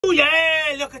Ooh,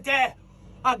 yeah, look at that.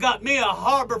 I got me a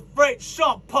Harbor Freight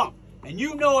Sump Pump. And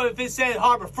you know if it says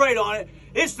Harbor Freight on it,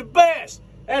 it's the best.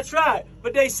 That's right.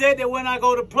 But they said that when I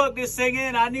go to plug this thing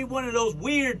in, I need one of those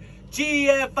weird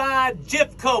GFCI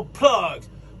Gifco plugs.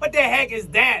 What the heck is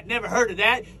that? Never heard of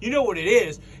that. You know what it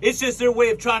is. It's just their way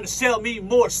of trying to sell me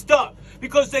more stuff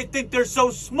because they think they're so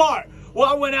smart. Well,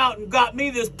 I went out and got me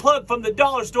this plug from the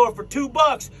dollar store for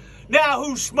 $2. Now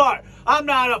who's smart? I'm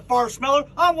not a fart smeller.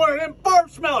 I'm one of them fart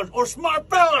smellers or smart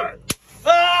fellers.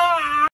 Ah!